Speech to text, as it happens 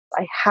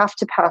I have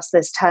to pass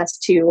this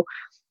test to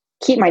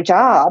keep my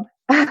job,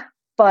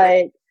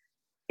 but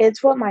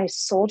it's what my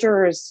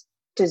soldiers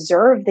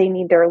deserve. They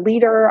need their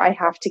leader. I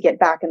have to get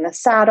back in the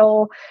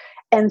saddle.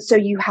 And so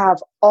you have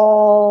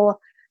all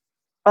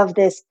of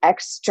this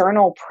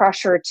external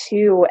pressure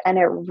too. And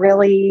it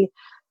really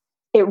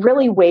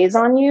weighs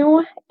on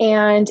you.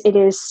 And it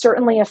is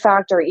certainly a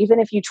factor. Even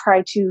if you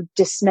try to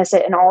dismiss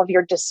it in all of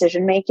your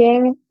decision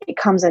making, it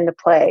comes into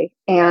play.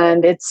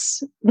 And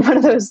it's one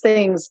of those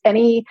things.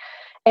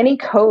 Any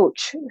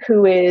coach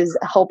who is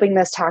helping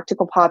this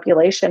tactical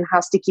population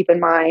has to keep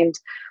in mind,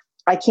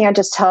 I can't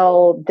just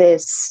tell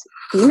this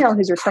female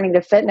who's returning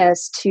to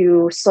fitness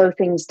to slow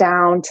things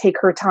down, take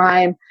her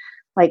time.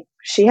 Like,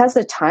 she has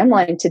a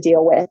timeline to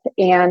deal with,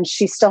 and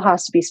she still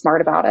has to be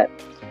smart about it.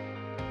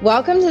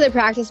 Welcome to the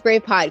Practice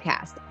Brave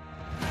podcast.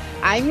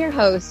 I'm your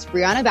host,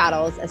 Brianna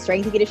Battles, a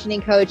strength and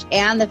conditioning coach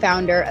and the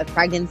founder of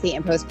Pregnancy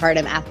and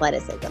Postpartum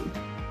Athleticism.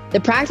 The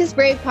Practice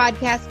Brave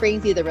podcast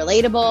brings you the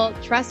relatable,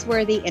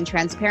 trustworthy, and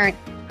transparent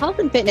health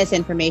and fitness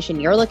information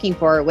you're looking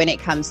for when it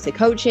comes to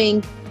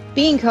coaching,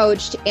 being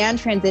coached, and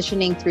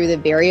transitioning through the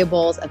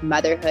variables of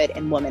motherhood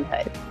and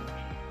womanhood.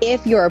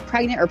 If you're a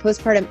pregnant or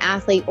postpartum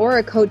athlete or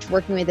a coach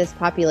working with this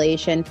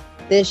population,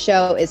 this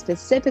show is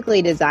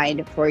specifically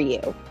designed for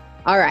you.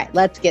 All right,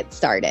 let's get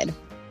started.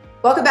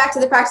 Welcome back to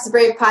the Practice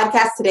Brave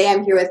podcast. Today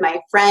I'm here with my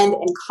friend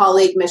and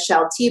colleague,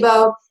 Michelle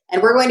Thibeau,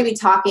 and we're going to be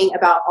talking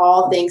about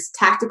all things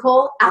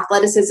tactical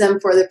athleticism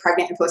for the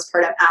pregnant and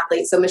postpartum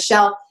athlete. So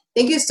Michelle,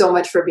 thank you so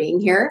much for being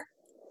here.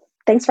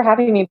 Thanks for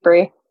having me,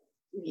 Bri.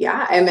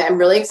 Yeah, I'm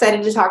really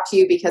excited to talk to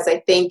you because I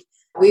think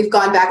we've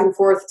gone back and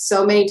forth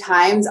so many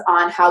times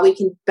on how we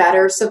can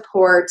better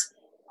support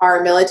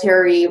our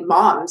military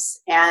moms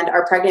and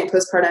our pregnant and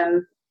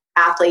postpartum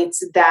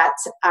athletes that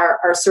are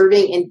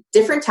serving in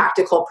different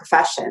tactical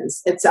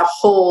professions. It's a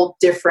whole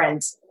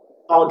different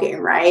ballgame,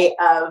 right?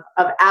 Of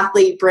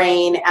athlete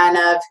brain and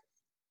of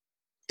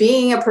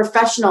being a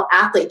professional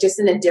athlete just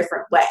in a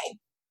different way.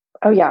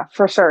 Oh yeah,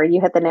 for sure.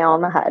 You hit the nail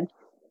on the head.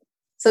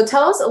 So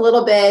tell us a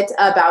little bit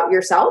about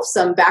yourself,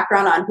 some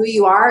background on who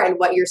you are and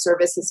what your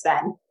service has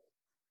been.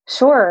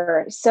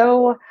 Sure.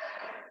 So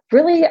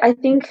really, I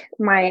think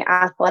my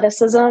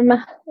athleticism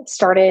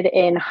started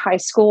in high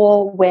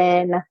school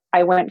when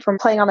I went from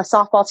playing on the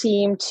softball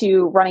team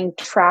to running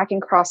track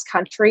and cross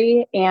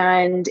country.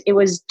 And it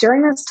was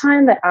during this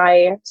time that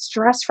I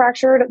stress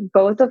fractured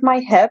both of my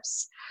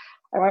hips.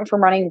 I went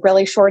from running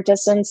really short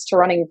distance to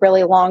running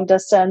really long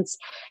distance.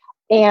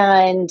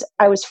 And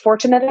I was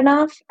fortunate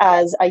enough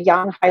as a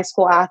young high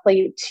school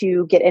athlete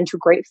to get into a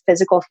great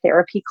physical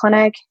therapy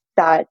clinic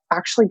that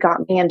actually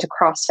got me into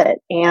CrossFit.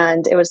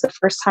 And it was the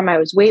first time I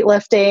was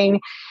weightlifting.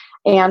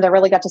 And I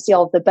really got to see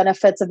all of the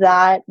benefits of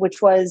that,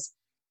 which was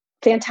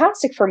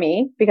fantastic for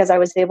me because I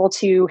was able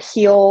to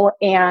heal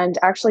and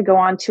actually go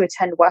on to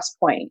attend West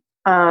Point,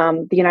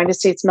 the United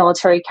States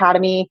Military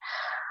Academy.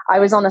 I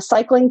was on the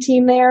cycling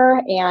team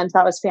there, and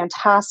that was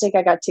fantastic.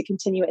 I got to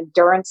continue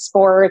endurance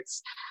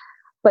sports.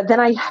 But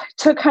then I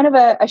took kind of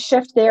a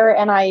shift there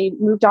and I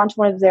moved on to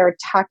one of their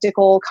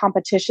tactical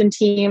competition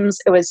teams.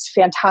 It was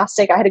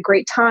fantastic. I had a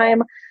great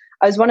time.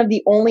 I was one of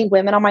the only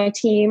women on my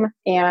team.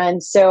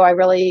 And so I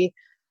really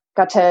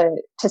got to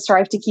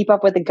strive to keep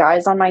up with the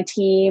guys on my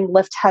team,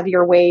 lift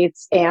heavier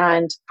weights,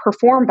 and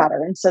perform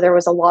better. And so there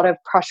was a lot of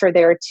pressure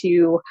there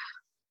to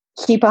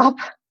keep up,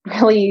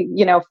 really,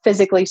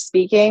 physically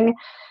speaking.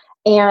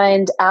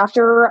 And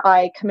after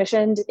I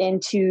commissioned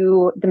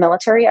into the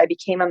military, I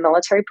became a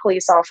military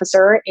police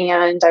officer,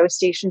 and I was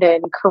stationed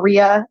in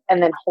Korea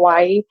and then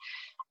Hawaii.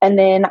 And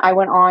then I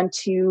went on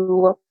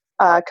to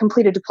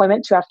complete a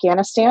deployment to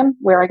Afghanistan,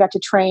 where I got to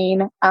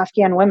train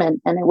Afghan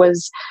women. And it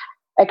was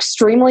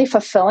extremely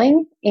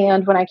fulfilling.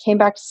 And when I came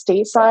back to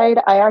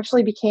stateside, I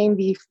actually became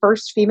the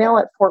first female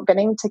at Fort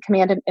Benning to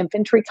command an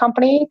infantry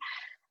company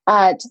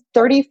at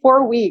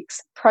 34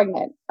 weeks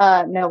pregnant,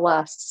 no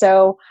less.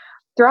 So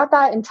throughout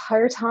that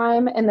entire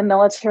time in the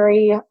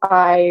military,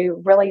 I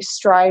really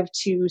strive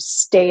to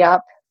stay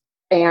up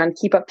and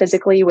keep up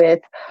physically with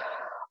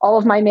all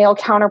of my male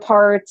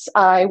counterparts.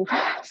 I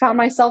found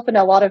myself in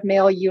a lot of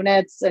male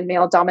units and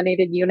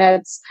male-dominated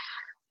units.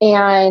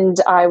 And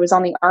I was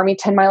on the Army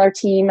 10-miler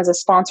team as a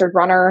sponsored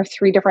runner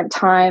 3 different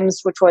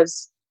times, which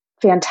was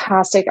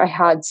fantastic. I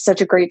had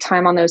such a great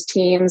time on those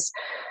teams.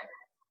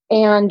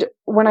 And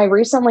when I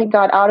recently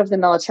got out of the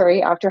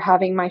military after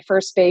having my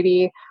first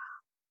baby,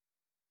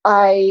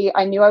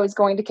 I knew I was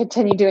going to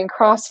continue doing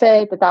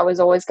CrossFit, that was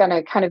always going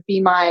to kind of be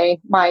my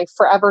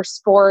forever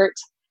sport.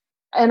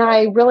 And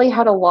I really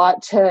had a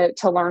lot to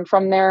learn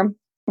from there.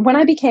 When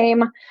I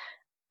became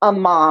a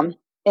mom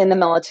in the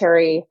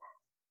military,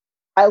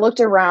 I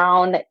looked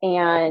around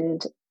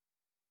and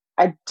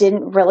I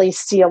didn't really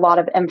see a lot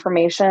of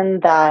information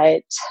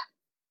that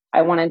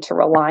I wanted to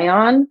rely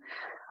on.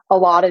 A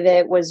lot of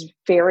it was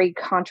very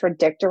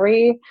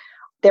contradictory.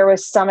 There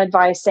was some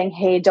advice saying,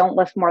 hey, don't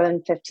lift more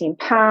than 15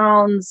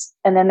 pounds.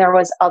 And then there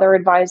was other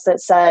advice that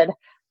said,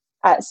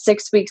 at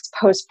 6 weeks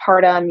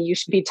postpartum, you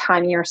should be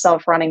timing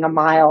yourself running a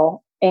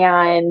mile.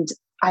 And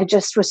I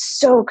just was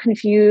so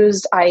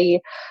confused. I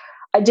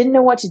didn't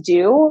know what to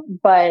do,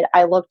 but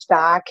I looked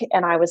back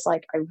and I was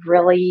like, I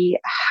really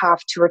have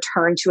to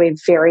return to a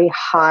very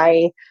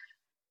high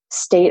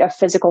state of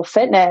physical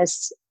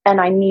fitness.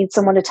 And I need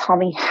someone to tell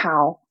me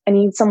how. I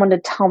need someone to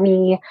tell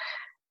me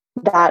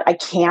that I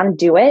can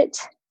do it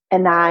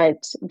and that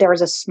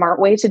there's a smart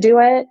way to do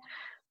it.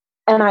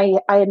 And I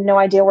had no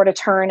idea where to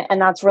turn.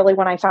 And that's really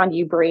when I found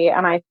you, Bree,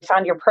 and I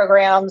found your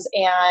programs.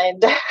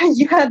 And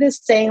you had this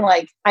saying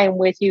like, I'm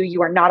with you.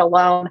 You are not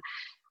alone.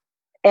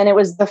 And it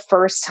was the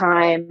first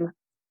time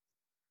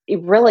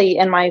really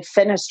in my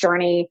fitness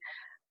journey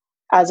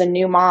as a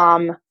new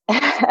mom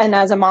and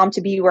as a mom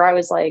to be where I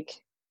was like,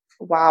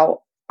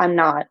 wow, I'm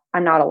not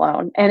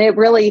alone. And it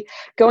really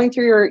going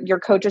through your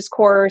coach's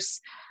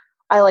course,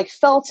 I like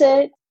felt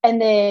it. And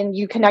then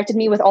you connected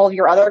me with all of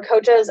your other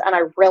coaches and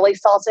I really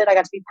felt it. I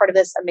got to be part of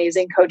this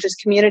amazing coaches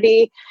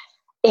community.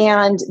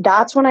 And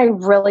that's when I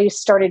really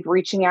started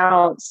reaching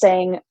out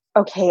saying,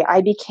 okay,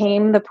 I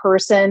became the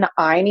person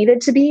I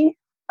needed to be,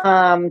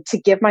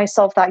 to give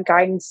myself that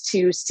guidance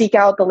to seek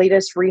out the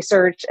latest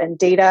research and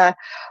data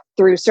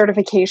through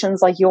certifications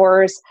like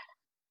yours.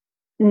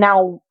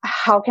 Now,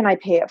 how can I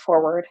pay it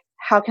forward?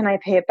 How can I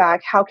pay it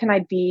back? How can I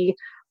be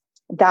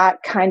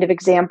that kind of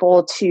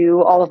example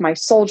to all of my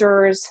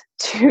soldiers,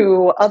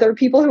 to other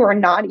people who are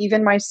not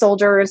even my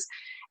soldiers?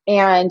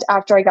 And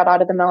after I got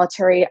out of the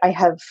military, I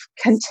have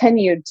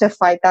continued to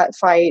fight that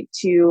fight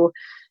to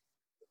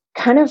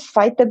kind of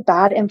fight the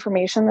bad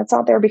information that's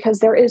out there because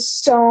there is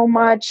so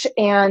much.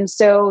 And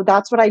so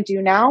that's what I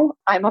do now.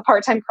 I'm a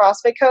part-time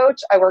CrossFit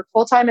coach. I work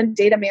full-time in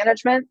data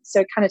management. So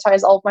it kind of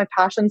ties all of my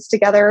passions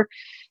together.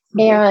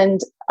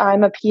 And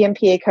I'm a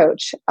PMPA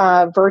coach,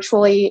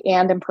 virtually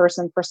and in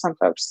person for some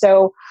folks.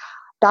 So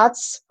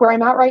that's where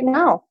I'm at right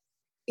now.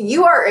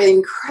 You are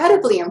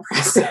incredibly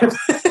impressive.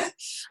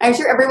 I'm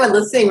sure everyone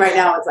listening right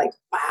now is like,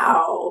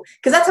 wow,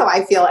 because that's how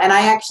I feel. And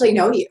I actually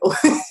know you.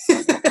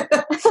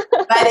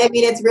 But I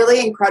mean, it's really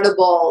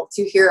incredible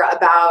to hear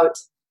about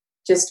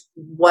just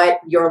what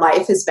your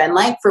life has been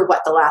like for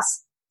the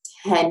last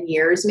 10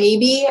 years,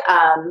 maybe,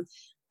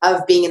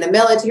 of being in the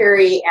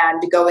military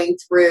and going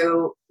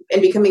through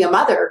and becoming a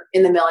mother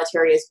in the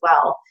military as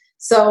well.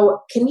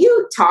 So can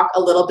you talk a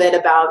little bit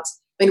about,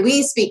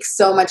 we speak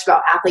so much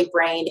about athlete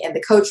brain and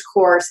the coach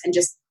course and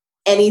just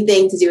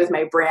anything to do with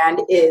my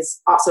brand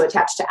is also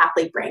attached to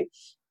athlete brain.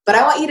 But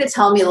I want you to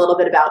tell me a little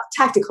bit about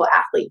tactical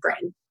athlete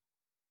brain.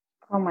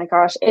 Oh my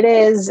gosh. It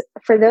is,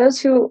 for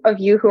those of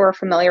you who are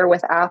familiar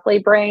with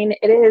athlete brain,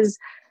 it is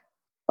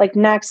like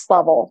next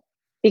level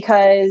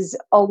because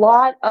a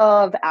lot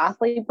of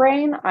athlete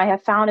brain I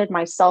have found in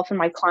myself and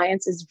my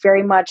clients is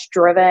very much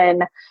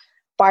driven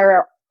by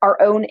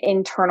our own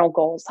internal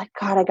goals. Like,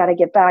 God, I got to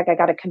get back. I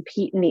got to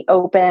compete in the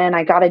open.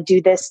 I got to do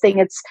this thing.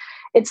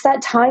 It's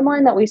that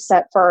timeline that we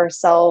set for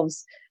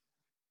ourselves.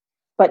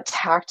 But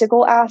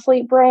tactical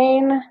athlete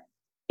brain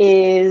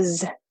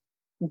is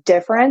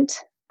different,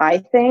 I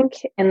think,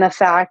 in the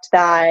fact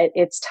that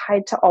it's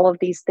tied to all of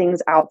these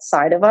things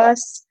outside of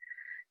us.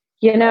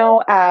 You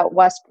know, at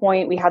West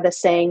Point, we had the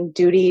saying,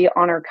 duty,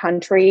 honor,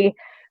 country.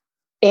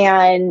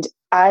 And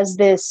as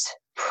this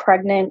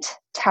pregnant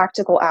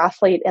tactical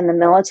athlete in the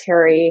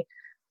military,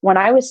 when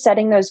I was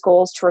setting those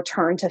goals to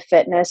return to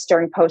fitness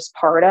during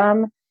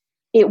postpartum,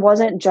 it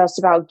wasn't just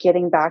about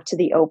getting back to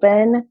the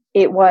open.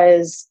 It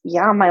was,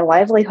 my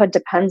livelihood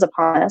depends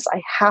upon this.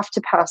 I have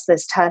to pass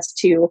this test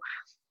to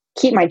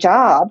keep my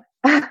job.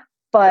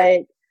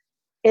 But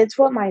it's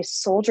what my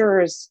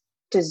soldiers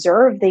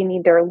deserve. They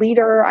need their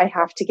leader. I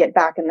have to get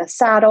back in the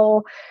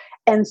saddle.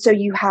 And so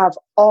you have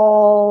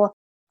all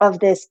of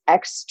this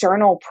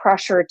external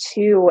pressure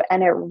too.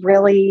 And it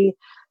really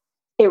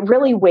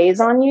weighs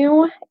on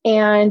you.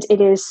 And it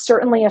is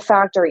certainly a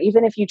factor.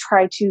 Even if you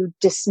try to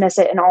dismiss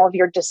it in all of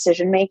your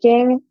decision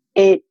making,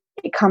 it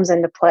comes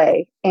into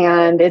play.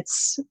 And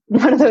it's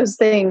one of those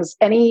things.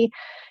 Any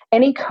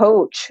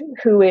coach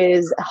who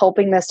is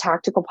helping this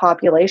tactical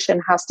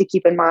population has to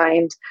keep in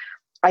mind,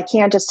 I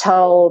can't just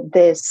tell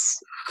this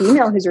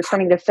female who's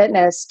returning to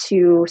fitness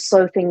to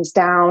slow things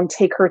down,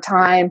 take her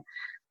time.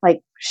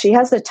 Like, she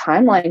has a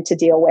timeline to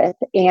deal with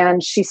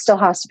and she still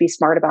has to be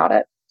smart about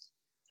it.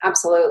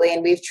 Absolutely.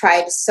 And we've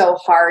tried so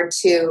hard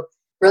to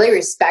really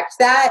respect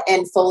that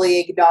and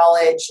fully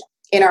acknowledge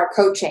in our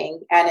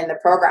coaching and in the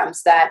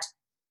programs that,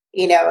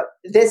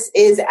 this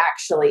is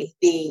actually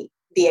the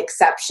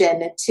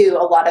exception to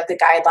a lot of the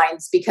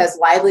guidelines because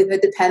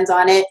livelihood depends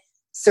on it,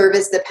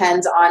 service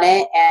depends on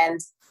it. And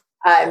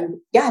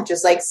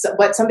just like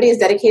what somebody has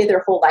dedicated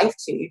their whole life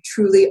to, you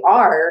truly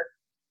are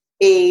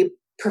a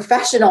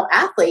professional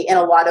athlete in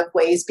a lot of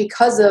ways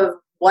because of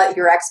what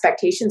your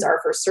expectations are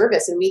for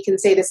service. And we can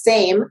say the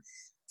same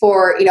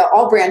for,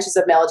 all branches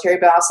of military,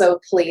 but also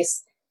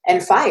police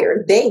and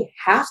fire. They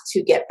have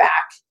to get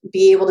back,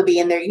 be able to be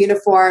in their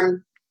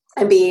uniform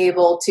and be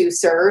able to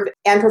serve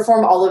and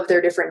perform all of their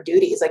different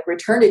duties. Like,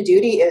 return to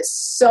duty is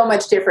so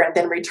much different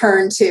than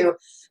return to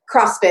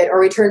CrossFit or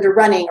return to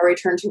running or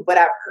return to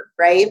whatever,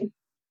 right?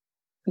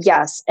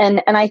 Yes.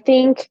 And I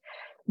think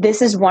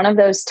this is one of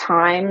those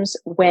times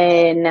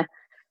when,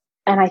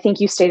 and I think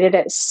you stated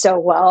it so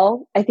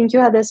well. I think you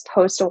had this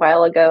post a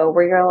while ago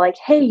where you're like,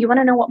 hey, you want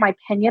to know what my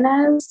opinion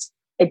is?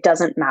 It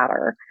doesn't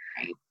matter.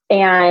 Right.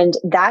 And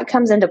that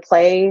comes into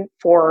play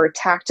for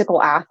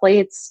tactical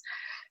athletes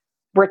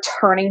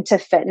returning to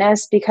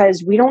fitness,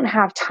 because we don't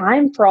have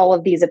time for all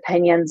of these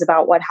opinions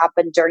about what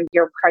happened during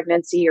your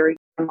pregnancy. Or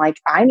like,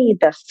 I need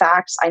the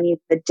facts, I need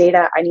the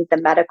data, I need the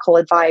medical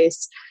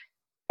advice.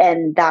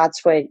 And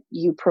that's what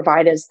you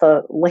provide as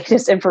the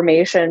latest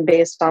information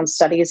based on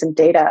studies and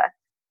data.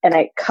 And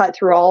I cut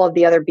through all of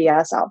the other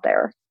BS out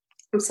there.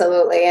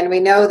 Absolutely. And we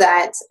know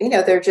that,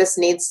 there just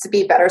needs to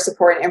be better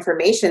support and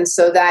information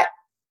so that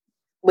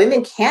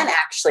women can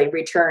actually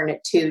return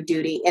to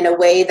duty in a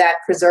way that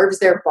preserves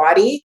their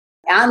body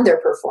and their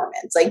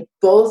performance. Like,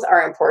 both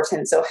are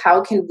important. So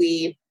how can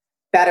we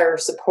better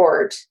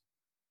support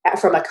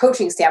from a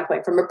coaching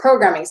standpoint, from a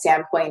programming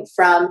standpoint,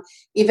 from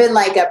even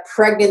like a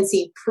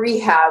pregnancy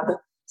prehab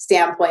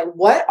standpoint?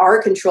 What are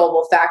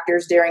controllable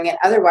factors during an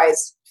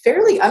otherwise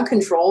fairly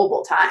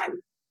uncontrollable time?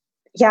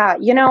 Yeah.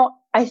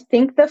 I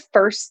think the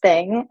first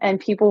thing, and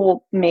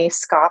people may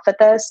scoff at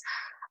this,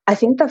 I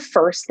think the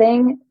first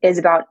thing is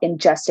about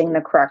ingesting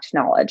the correct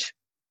knowledge.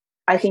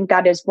 I think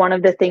that is one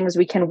of the things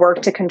we can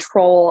work to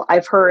control.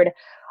 I've heard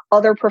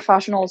other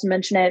professionals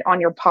mention it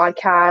on your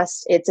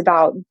podcast. It's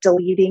about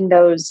deleting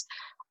those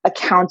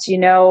accounts,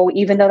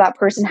 even though that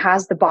person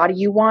has the body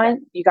you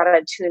want, you got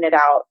to tune it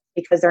out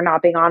because they're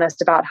not being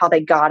honest about how they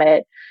got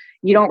it.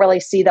 You don't really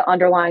see the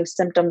underlying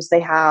symptoms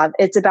they have.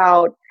 It's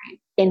about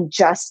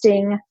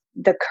ingesting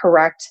the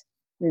correct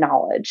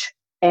knowledge.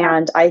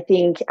 And I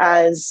think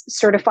as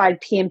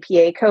certified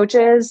PMPA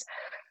coaches,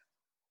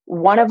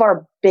 one of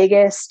our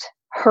biggest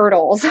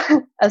hurdles,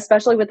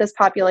 especially with this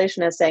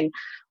population, is saying,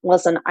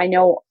 listen, I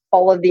know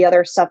all of the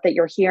other stuff that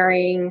you're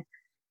hearing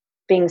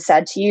being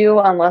said to you,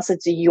 unless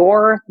it's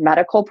your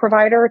medical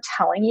provider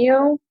telling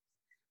you.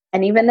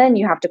 And even then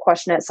you have to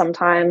question it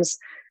sometimes.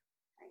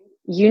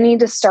 You need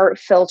to start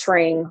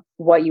filtering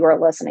what you are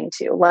listening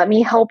to. Let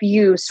me help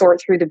you sort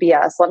through the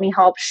BS. Let me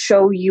help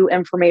show you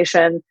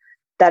information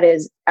that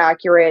is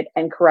accurate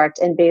and correct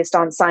and based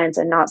on science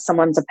and not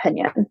someone's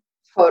opinion.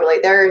 Totally.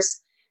 There's,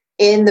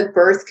 in the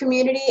birth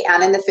community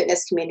and in the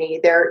fitness community,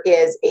 there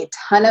is a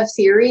ton of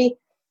theory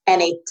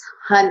and a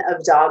ton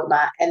of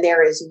dogma. And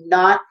there is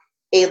not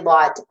a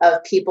lot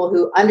of people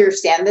who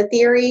understand the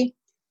theory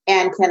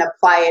and can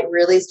apply it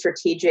really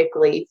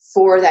strategically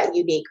for that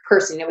unique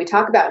person. We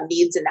talk about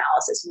needs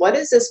analysis. What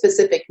is the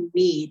specific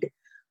need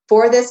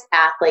for this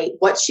athlete,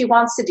 what she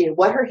wants to do,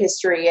 what her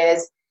history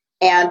is,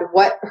 and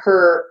what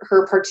her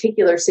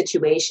particular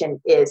situation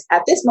is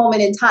at this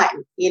moment in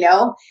time?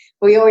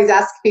 We always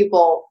ask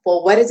people,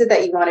 well, what is it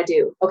that you want to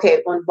do?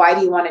 Okay, well, why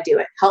do you want to do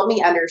it? Help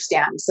me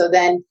understand. So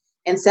then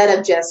instead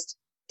of just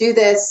do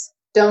this,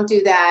 don't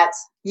do that,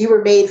 you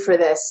were made for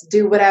this,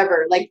 do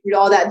whatever, like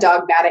all that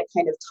dogmatic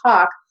kind of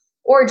talk,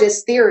 or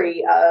just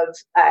theory of,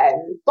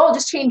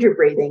 just change your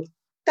breathing.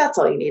 That's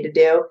all you need to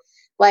do.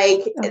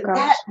 Like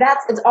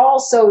it's all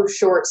so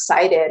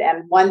short-sighted.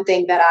 And one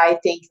thing that I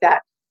think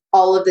that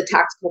all of the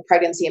tactical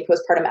pregnancy and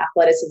postpartum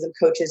athleticism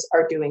coaches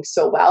are doing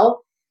so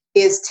well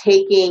is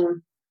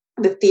taking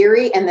the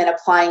theory and then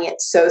applying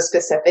it so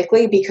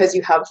specifically, because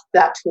you have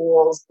that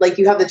tools, like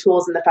you have the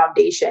tools and the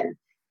foundation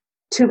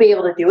to be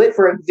able to do it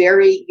for a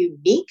very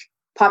unique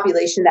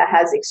population that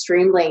has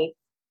extremely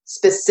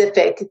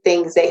specific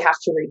things they have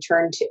to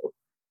return to.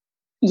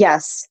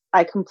 Yes,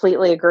 I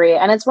completely agree.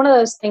 And it's one of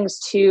those things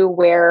too,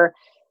 where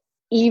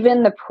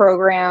even the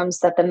programs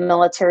that the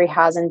military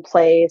has in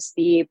place,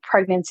 the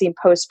pregnancy and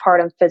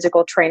postpartum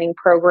physical training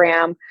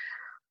program,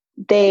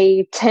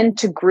 they tend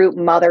to group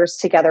mothers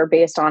together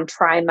based on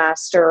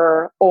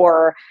trimester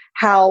or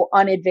how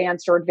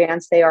unadvanced or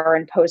advanced they are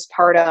in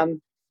postpartum.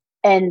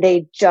 And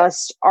they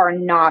just are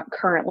not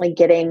currently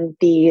getting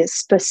the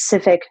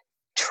specific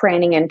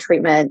training and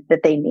treatment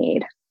that they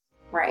need.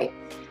 Right.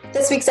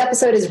 This week's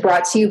episode is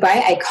brought to you by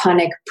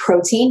Iconic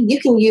Protein. You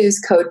can use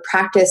code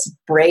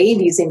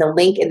PRACTICEBRAVE using the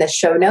link in the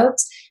show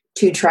notes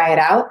to try it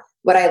out.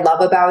 What I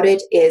love about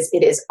it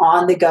is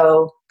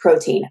on-the-go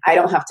protein. I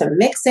don't have to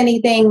mix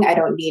anything. I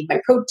don't need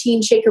my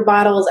protein shaker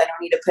bottles. I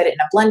don't need to put it in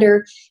a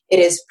blender. It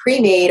is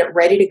pre-made,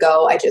 ready to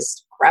go. I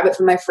just grab it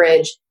from my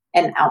fridge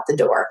and out the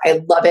door.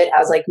 I love it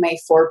as like my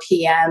 4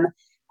 p.m.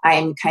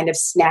 I'm kind of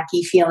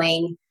snacky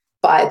feeling,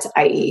 but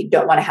I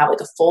don't want to have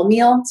like a full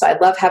meal. So I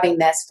love having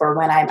this for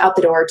when I'm out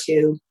the door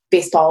to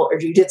baseball or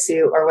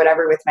jujitsu or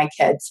whatever with my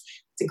kids.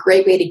 It's a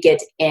great way to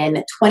get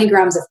in 20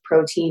 grams of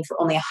protein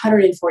for only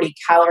 140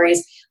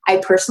 calories. I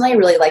personally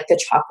really like the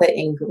chocolate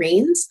and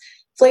greens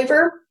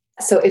flavor.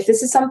 So if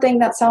this is something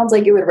that sounds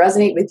like it would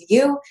resonate with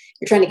you,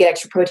 you're trying to get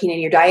extra protein in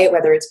your diet,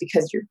 whether it's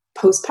because you're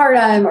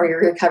postpartum or you're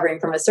recovering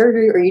from a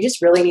surgery, or you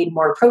just really need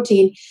more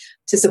protein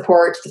to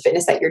support the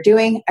fitness that you're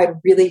doing, I'd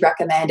really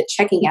recommend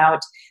checking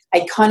out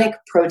Iconic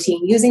Protein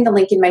using the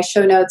link in my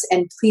show notes.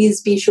 And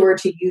please be sure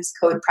to use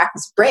code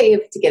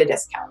PRACTICEBRAVE to get a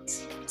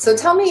discount. So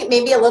tell me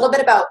maybe a little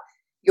bit about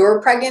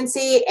your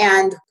pregnancy,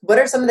 and what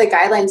are some of the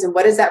guidelines and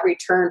what does that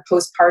return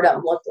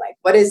postpartum look like?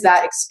 What is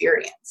that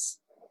experience?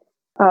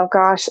 Oh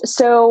gosh.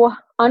 So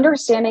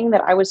understanding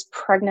that I was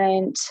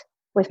pregnant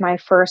with my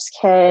first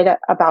kid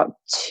about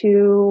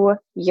 2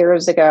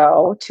 years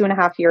ago,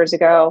 2.5 years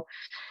ago.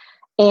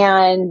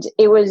 And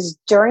it was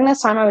during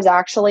this time I was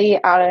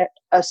actually at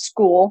a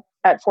school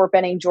at Fort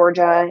Benning,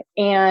 Georgia.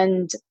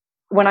 And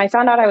when I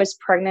found out I was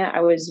pregnant,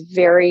 I was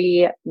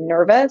very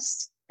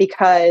nervous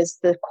because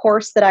the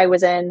course that I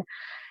was in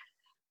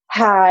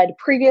had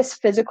previous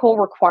physical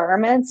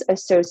requirements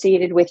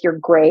associated with your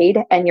grade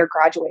and your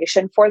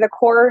graduation for the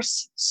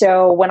course.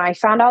 So when I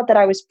found out that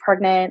I was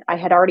pregnant, I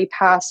had already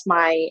passed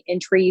my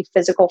entry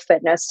physical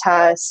fitness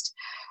test.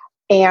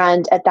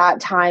 And at that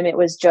time, it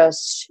was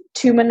just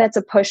 2 minutes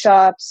of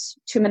push-ups,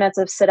 2 minutes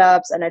of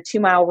sit-ups, and a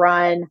 2-mile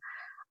run.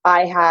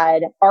 I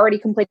had already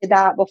completed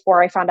that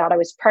before I found out I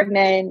was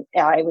pregnant.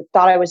 I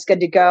thought I was good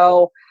to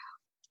go.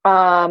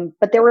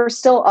 But there were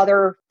still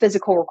other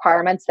physical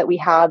requirements that we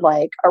had,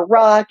 like a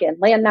ruck and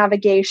land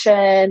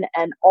navigation,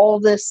 and all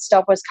this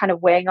stuff was kind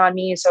of weighing on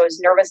me. So I was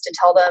nervous to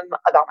tell them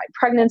about my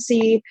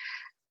pregnancy.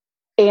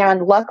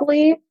 And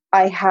luckily,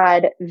 I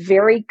had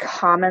very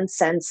common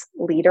sense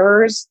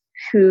leaders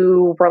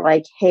who were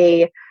like,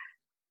 hey,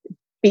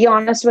 be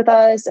honest with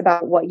us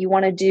about what you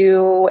want to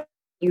do,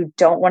 you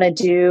don't want to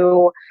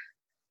do,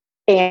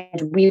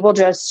 and we will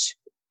just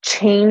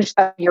change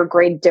your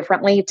grade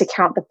differently to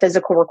count the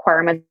physical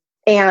requirements.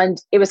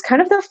 And it was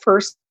kind of the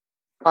first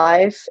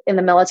life in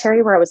the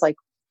military where I was like,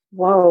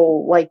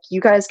 whoa, like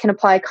you guys can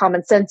apply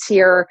common sense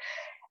here.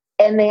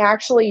 And they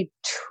actually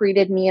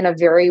treated me in a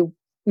very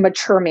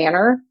mature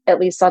manner. At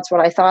least that's what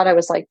I thought. I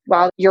was like,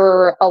 wow,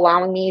 you're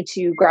allowing me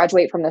to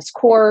graduate from this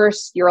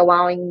course. You're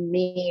allowing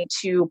me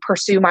to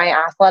pursue my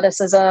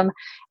athleticism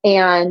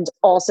and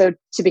also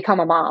to become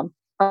a mom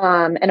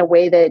in a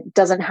way that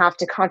doesn't have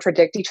to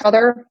contradict each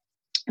other.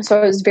 So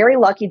I was very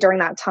lucky during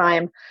that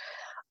time.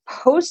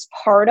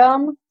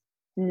 Postpartum,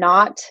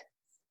 not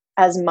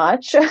as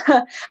much.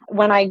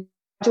 When I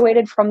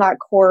graduated from that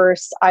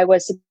course, I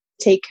was to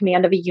take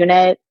command of a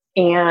unit.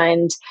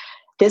 And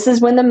this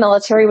is when the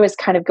military was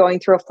kind of going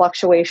through a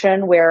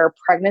fluctuation where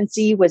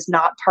pregnancy was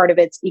not part of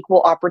its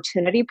equal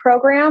opportunity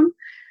program.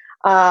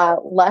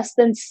 Less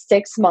than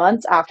 6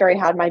 months after I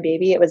had my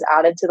baby, it was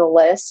added to the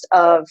list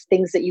of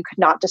things that you could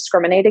not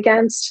discriminate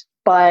against.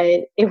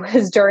 But it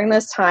was during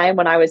this time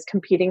when I was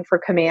competing for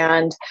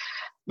command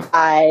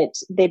that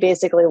they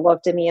basically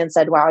looked at me and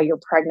said, wow, you're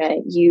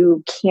pregnant.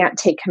 You can't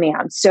take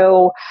command.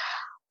 So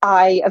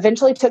I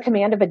eventually took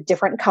command of a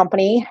different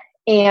company.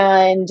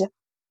 And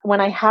when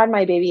I had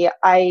my baby,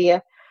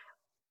 I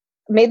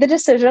made the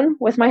decision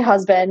with my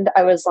husband.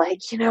 I was like,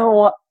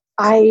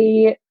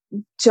 I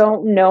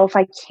don't know if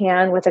I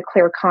can, with a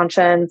clear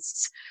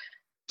conscience,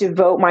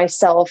 devote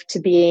myself to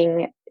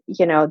being,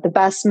 the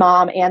best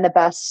mom and the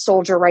best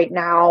soldier right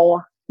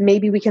now.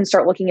 Maybe we can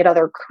start looking at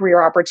other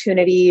career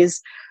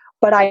opportunities.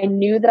 But I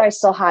knew that I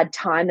still had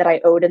time that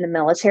I owed in the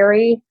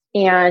military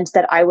and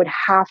that I would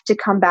have to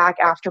come back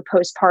after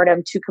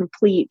postpartum to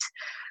complete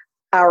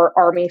our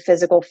Army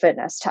physical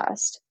fitness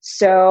test.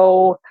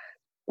 So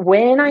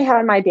when I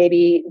had my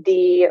baby,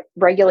 the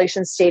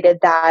regulations stated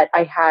that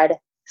I had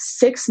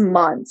 6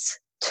 months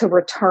to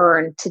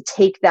return to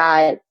take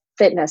that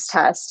fitness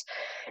test.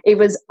 It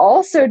was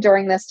also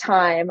during this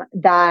time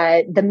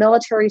that the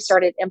military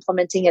started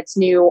implementing its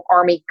new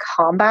Army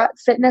combat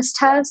fitness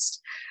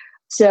test.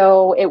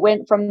 So it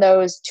went from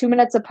those 2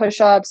 minutes of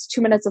push-ups,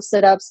 2 minutes of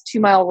sit-ups,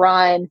 2-mile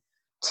run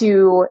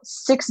to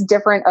 6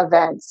 different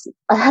events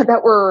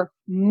that were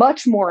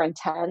much more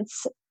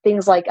intense.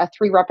 Things like a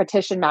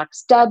 3-repetition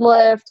max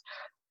deadlift,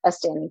 a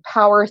standing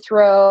power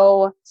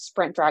throw,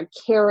 sprint drag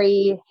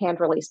carry, hand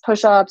release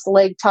push-ups,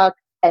 leg tuck,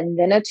 and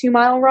then a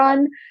 2-mile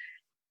run.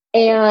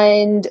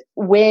 And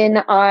when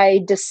I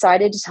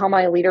decided to tell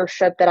my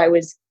leadership that I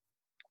was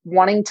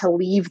wanting to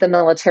leave the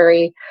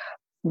military,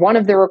 one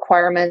of the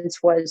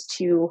requirements was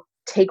to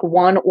take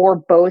one or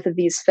both of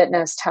these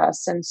fitness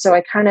tests. And so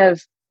I kind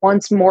of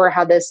once more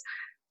had this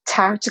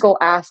tactical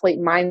athlete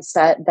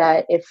mindset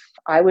that if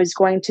I was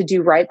going to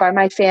do right by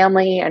my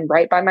family and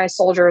right by my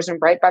soldiers and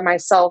right by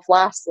myself,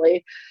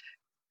 lastly,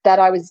 that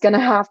I was going to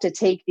have to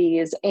take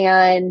these.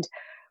 And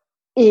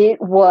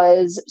it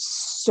was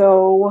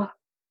so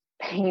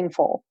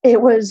painful. It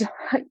was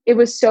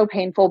so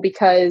painful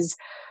because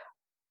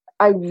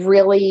I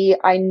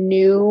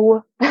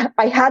knew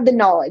I had the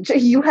knowledge.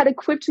 You had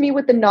equipped me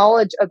with the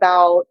knowledge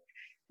about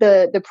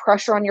the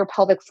pressure on your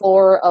pelvic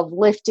floor of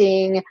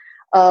lifting,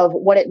 of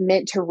what it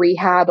meant to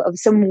rehab, of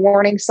some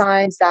warning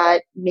signs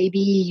that maybe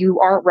you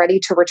aren't ready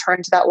to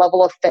return to that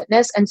level of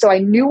fitness. And so I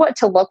knew what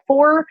to look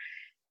for.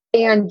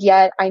 And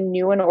yet I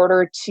knew in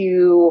order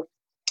to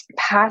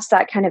pass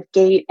that kind of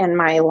gate in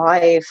my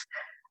life,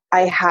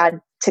 I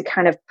had to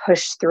kind of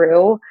push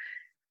through.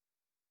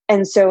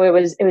 And so it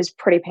was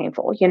pretty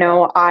painful.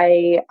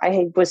 I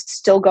was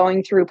still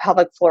going through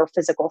pelvic floor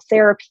physical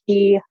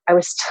therapy. I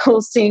was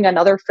still seeing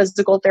another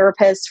physical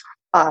therapist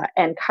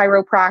and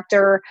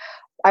chiropractor.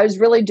 I was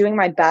really doing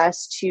my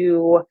best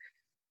to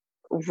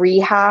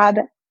rehab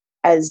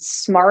as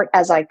smart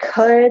as I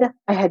could.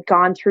 I had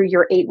gone through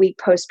your 8-week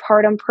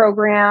postpartum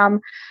program.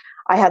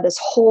 I had this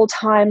whole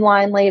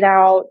timeline laid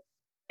out,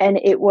 and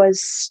it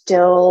was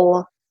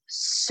still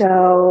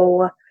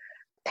so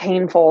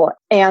painful.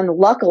 And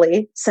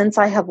luckily, since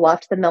I have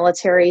left the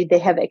military, they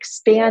have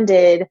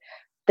expanded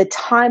the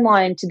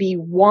timeline to be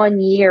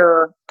 1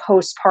 year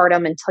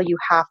postpartum until you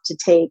have to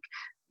take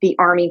the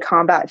Army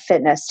combat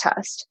fitness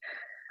test.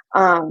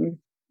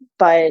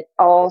 But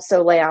I'll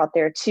also lay out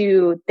there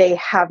too, they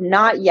have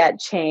not yet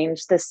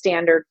changed the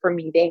standard for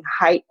meeting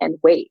height and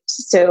weight.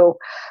 So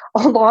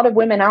a lot of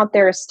women out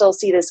there still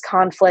see this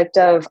conflict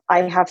of,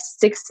 I have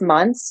 6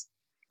 months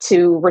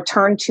to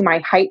return to my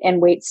height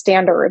and weight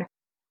standard,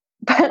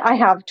 but I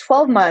have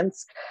 12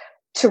 months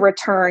to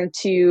return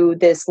to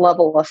this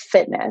level of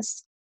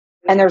fitness.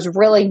 And there's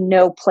really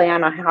no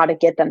plan on how to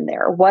get them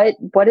there. What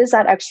is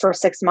that extra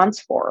 6 months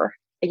for?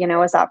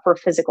 Is that for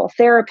physical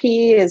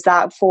therapy? Is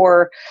that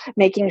for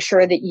making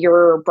sure that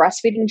your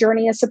breastfeeding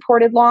journey is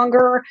supported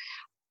longer?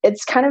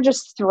 It's kind of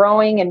just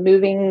throwing and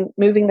moving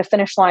the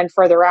finish line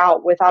further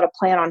out without a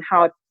plan on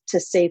how to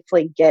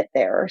safely get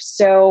there.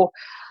 So,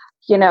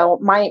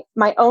 my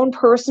own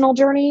personal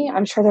journey,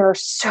 I'm sure there are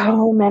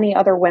so many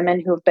other women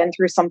who have been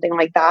through something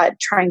like that,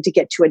 trying to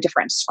get to a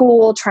different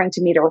school, trying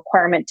to meet a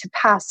requirement to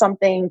pass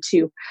something,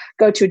 to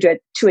go to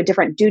a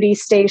different duty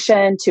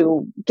station,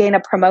 to gain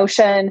a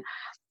promotion.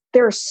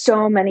 There are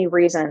so many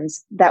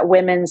reasons that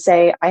women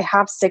say, I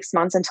have 6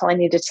 months until I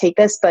need to take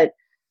this, but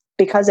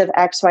because of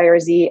X, Y, or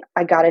Z,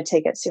 I got to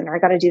take it sooner. I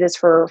got to do this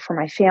for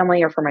my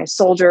family or for my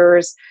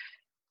soldiers.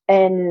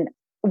 And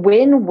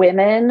when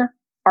women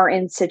are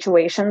in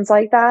situations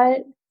like that,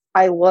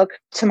 I look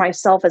to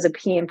myself as a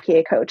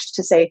PMPA coach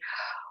to say,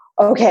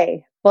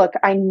 okay, look,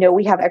 I know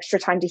we have extra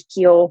time to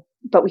heal,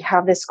 but we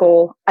have this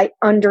goal. I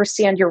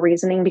understand your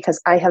reasoning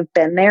because I have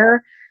been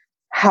there.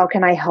 How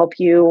can I help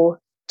you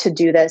to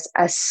do this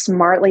as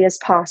smartly as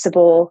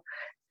possible,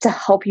 to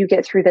help you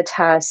get through the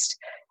test,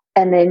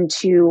 and then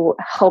to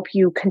help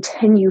you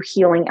continue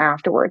healing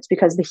afterwards,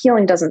 because the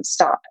healing doesn't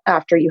stop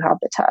after you have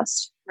the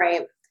test.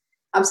 Right.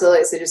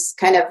 Absolutely. So just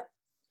kind of,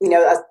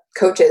 as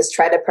coaches,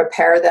 try to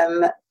prepare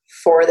them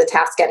for the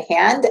task at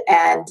hand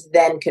and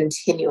then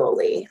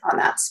continually on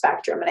that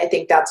spectrum. And I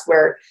think that's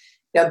where,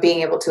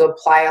 being able to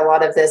apply a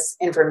lot of this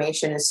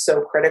information is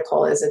so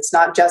critical. Is it's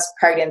not just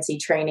pregnancy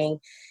training,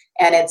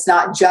 and it's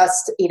not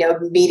just,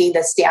 meeting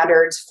the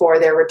standards for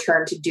their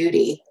return to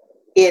duty.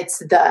 It's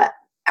the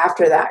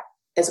after that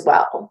as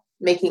well,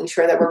 making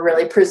sure that we're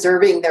really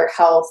preserving their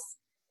health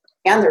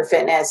and their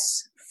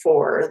fitness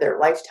for their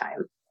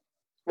lifetime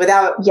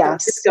without the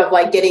risk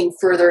of getting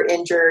further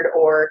injured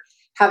or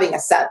having a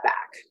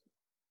setback.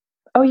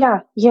 Oh yeah.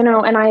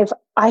 And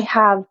I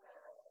have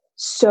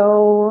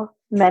so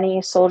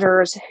many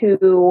soldiers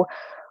who,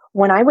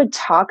 when I would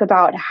talk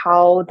about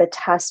how the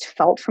test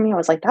felt for me, I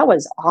was like, that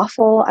was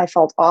awful. I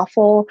felt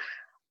awful.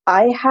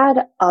 I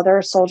had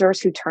other soldiers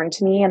who turned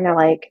to me and they're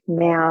like,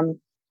 ma'am,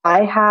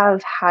 I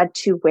have had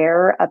to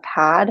wear a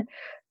pad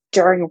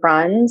during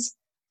runs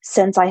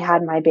since I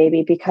had my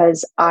baby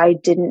because I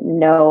didn't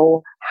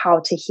know how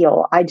to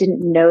heal. I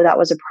didn't know that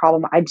was a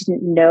problem. I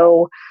didn't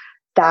know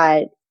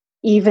that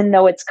even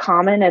though it's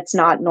common, it's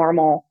not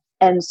normal.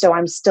 And so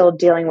I'm still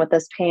dealing with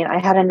this pain. I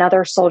had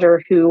another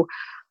soldier who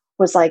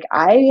was like,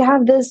 I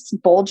have this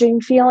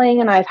bulging feeling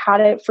and I've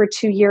had it for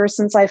 2 years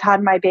since I've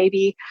had my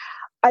baby.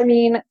 I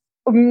mean,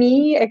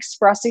 me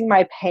expressing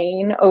my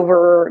pain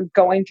over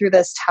going through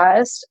this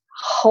test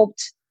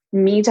helped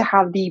me to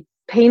have the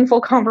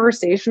painful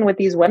conversation with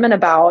these women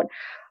about,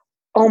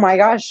 oh my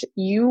gosh,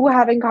 you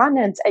have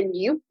incontinence and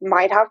you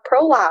might have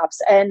prolapse.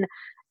 And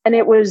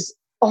it was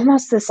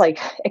almost this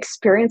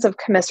experience of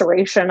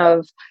commiseration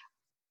of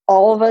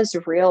all of us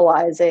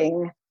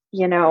realizing,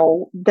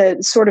 the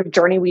sort of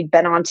journey we'd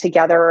been on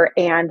together.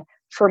 And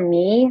for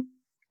me,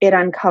 it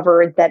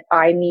uncovered that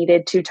I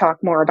needed to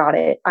talk more about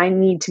it. I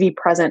need to be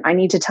present. I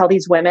need to tell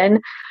these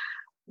women,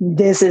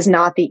 this is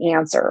not the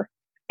answer.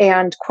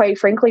 And quite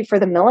frankly, for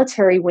the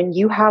military, when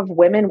you have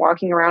women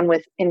walking around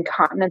with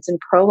incontinence and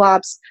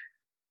prolapse,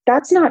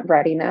 that's not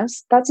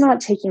readiness. That's not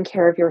taking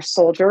care of your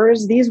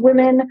soldiers. These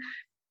women,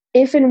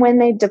 if and when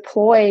they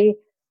deploy,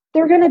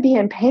 they're going to be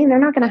in pain. They're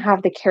not going to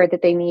have the care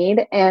that they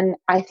need. And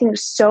I think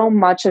so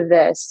much of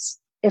this,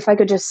 if I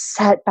could just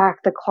set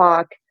back the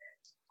clock,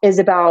 is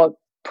about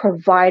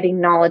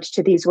providing knowledge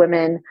to these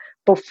women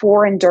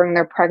before and during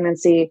their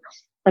pregnancy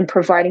and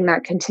providing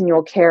that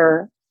continual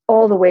care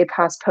all the way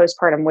past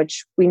postpartum,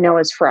 which we know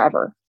is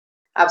forever.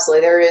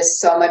 Absolutely. There is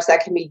so much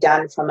that can be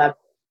done from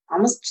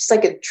almost just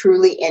a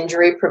truly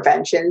injury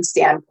prevention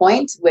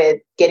standpoint,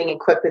 with getting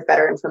equipped with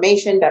better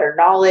information, better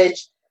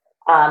knowledge,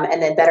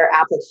 and then better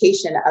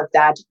application of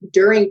that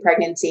during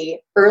pregnancy,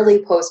 early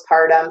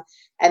postpartum,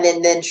 and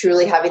then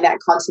truly having that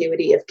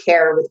continuity of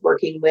care with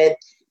working with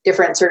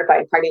different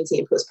certified pregnancy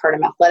and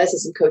postpartum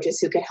athleticism coaches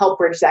who can help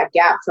bridge that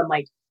gap from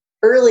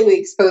early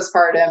weeks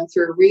postpartum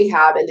through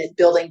rehab and then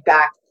building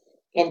back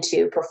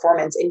into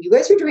performance. And you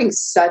guys are doing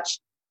such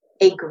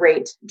a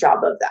great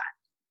job of that.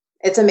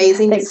 It's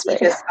amazing Thanks, to see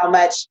just how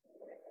much,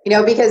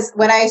 because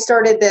when I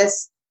started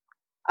this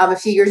a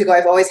few years ago,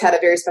 I've always had a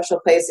very special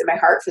place in my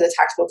heart for the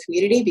tactical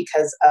community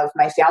because of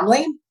my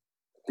family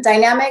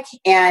dynamic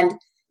and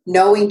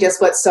knowing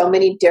just what so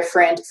many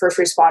different first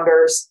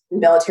responders,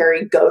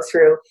 military go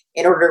through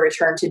in order to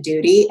return to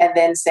duty, and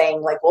then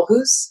saying like, well,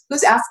 who's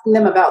asking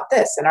them about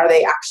this? And are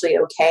they actually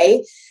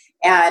okay?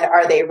 And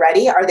are they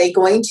ready? Are they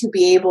going to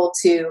be able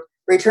to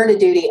return to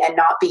duty and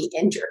not be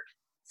injured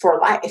for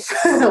life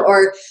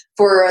or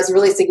for a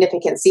really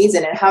significant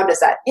season? And how does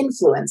that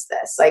influence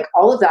this? Like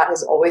all of that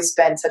has always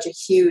been such a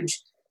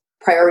huge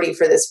priority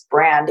for this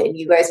brand. And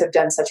you guys have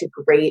done such a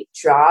great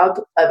job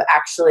of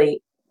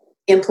actually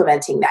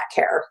implementing that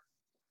care.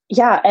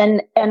 Yeah.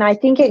 And I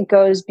think it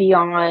goes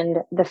beyond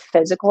the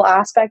physical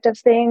aspect of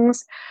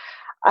things.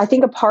 I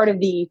think a part of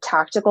the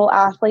tactical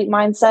athlete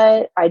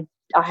mindset I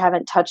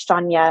haven't touched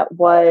on yet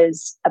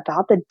was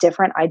about the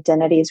different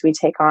identities we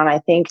take on. I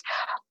think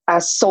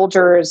as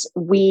soldiers,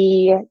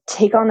 we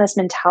take on this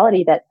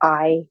mentality that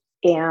I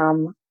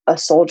am a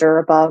soldier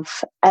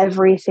above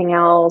everything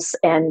else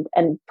and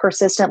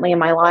persistently in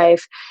my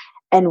life.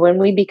 And when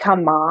we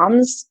become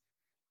moms,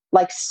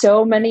 like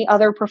so many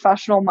other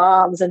professional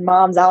moms and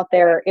moms out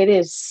there, it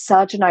is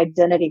such an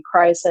identity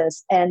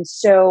crisis. And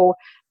so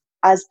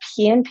as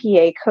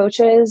PNPA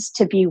coaches,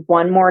 to be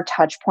one more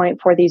touch point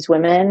for these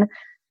women,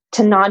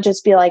 to not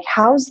just be like,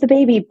 how's the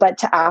baby, but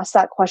to ask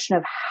that question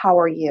of, how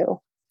are you?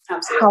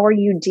 Absolutely. How are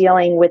you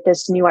dealing with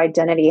this new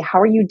identity?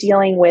 How are you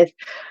dealing with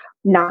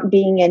not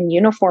being in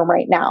uniform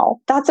right now?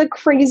 That's a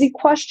crazy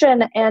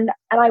question. And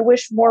I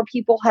wish more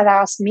people had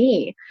asked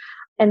me.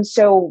 And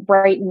so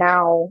right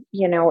now,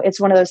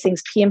 it's one of those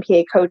things,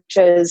 PNPA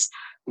coaches,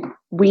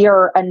 we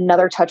are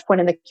another touch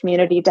point in the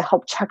community to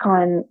help check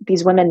on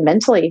these women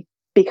mentally,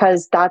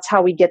 because that's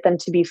how we get them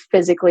to be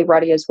physically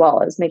ready as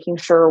well as making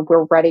sure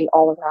we're ready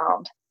all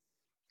around.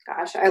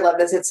 Gosh, I love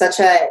this. It's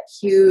such a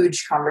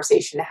huge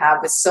conversation to have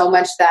with so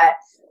much that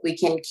we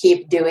can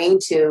keep doing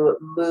to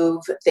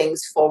move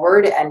things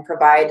forward and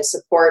provide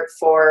support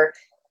for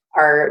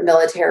our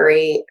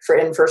military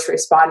and first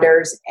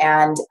responders.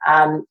 And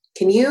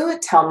can you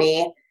tell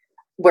me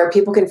where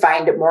people can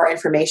find more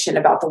information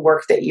about the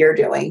work that you're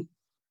doing?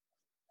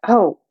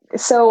 Oh,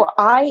 so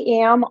I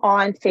am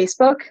on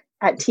Facebook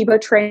at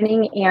Thibeau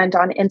Training and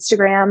on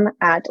Instagram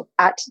at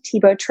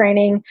Thibeau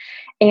Training,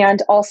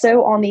 and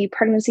also on the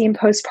Pregnancy and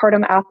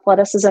Postpartum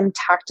Athleticism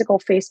Tactical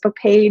Facebook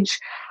page.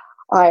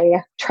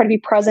 I try to be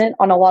present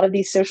on a lot of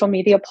these social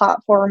media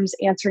platforms,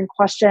 answering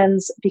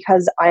questions,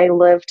 because I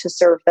live to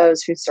serve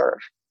those who serve.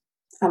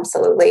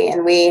 Absolutely.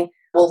 And we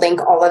will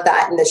link all of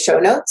that in the show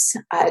notes.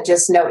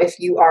 Just know if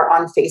you are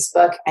on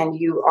Facebook and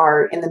you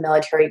are in the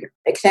military,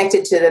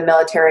 connected to the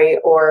military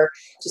or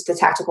just the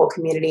tactical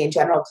community in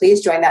general,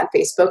 please join that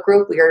Facebook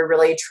group. We are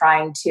really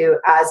trying to,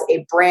 as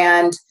a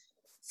brand,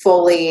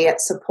 fully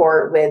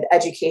support with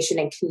education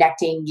and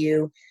connecting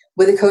you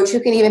with a coach who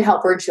can even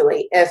help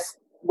virtually. If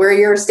where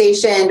you're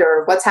stationed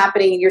or what's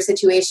happening in your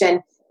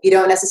situation, you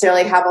don't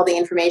necessarily have all the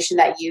information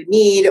that you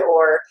need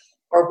or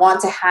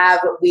want to have,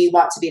 we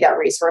want to be that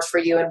resource for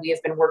you. And we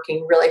have been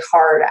working really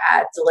hard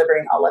at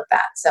delivering all of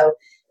that. So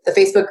the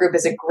Facebook group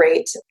is a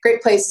great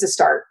place to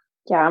start.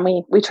 Yeah.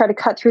 And we try to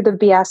cut through the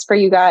BS for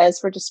you guys.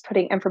 We're just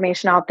putting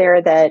information out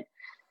there that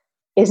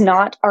is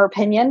not our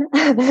opinion.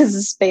 This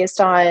is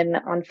based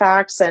on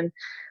facts, and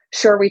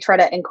sure, we try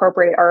to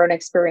incorporate our own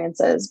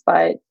experiences,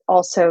 but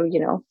also,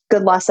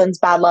 good lessons,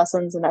 bad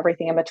lessons, and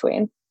everything in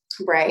between.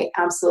 Right.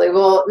 Absolutely.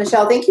 Well,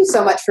 Michelle, thank you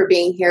so much for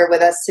being here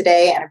with us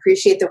today, and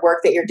appreciate the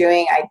work that you're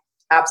doing. I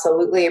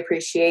absolutely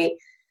appreciate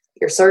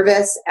your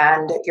service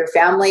and your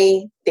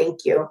family.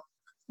 Thank you.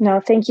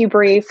 No, thank you,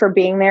 Bree, for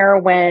being there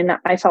when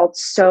I felt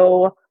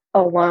so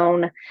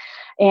alone.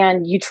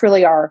 And you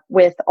truly are,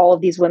 with all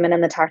of these women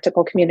in the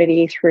tactical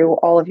community through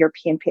all of your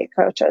PNPA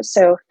coaches.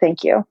 So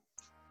thank you.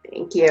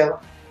 Thank you.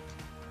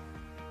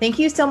 Thank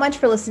you so much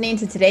for listening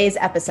to today's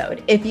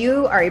episode. If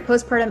you are a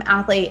postpartum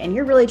athlete and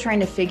you're really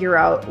trying to figure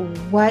out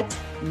what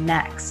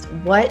next,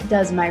 what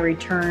does my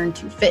return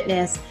to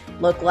fitness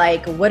look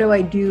like? What do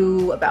I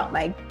do about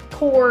my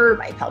core,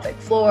 my pelvic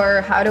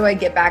floor? How do I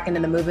get back into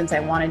the movements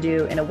I want to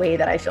do in a way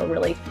that I feel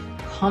really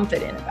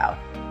confident about?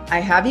 I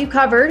have you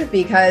covered,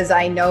 because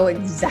I know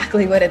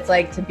exactly what it's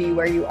like to be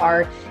where you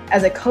are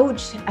as a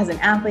coach, as an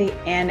athlete,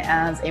 and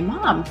as a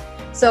mom.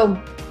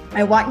 So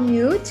I want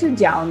you to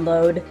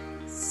download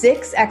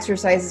 6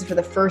 exercises for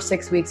the first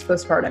 6 weeks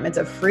postpartum. It's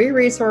a free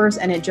resource,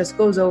 and it just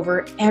goes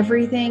over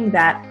everything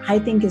that I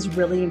think is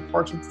really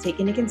important to take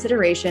into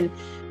consideration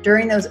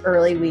during those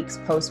early weeks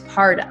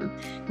postpartum.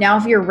 Now,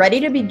 if you're ready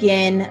to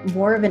begin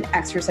more of an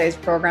exercise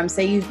program,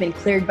 say you've been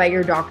cleared by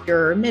your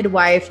doctor or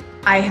midwife,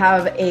 I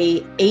have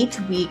a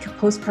 8-week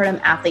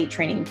postpartum athlete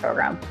training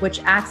program, which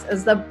acts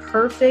as the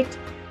perfect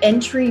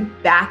entry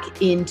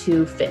back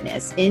into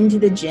fitness, into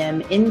the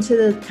gym, into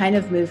the kind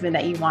of movement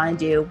that you want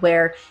to do,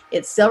 where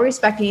it's still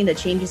respecting the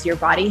changes your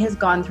body has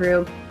gone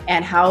through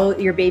and how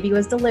your baby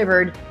was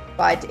delivered,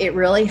 but it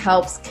really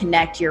helps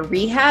connect your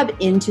rehab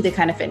into the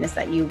kind of fitness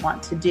that you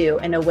want to do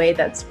in a way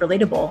that's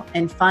relatable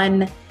and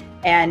fun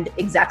and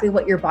exactly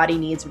what your body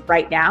needs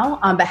right now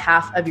on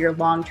behalf of your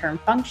long-term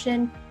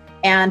function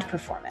and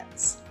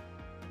performance.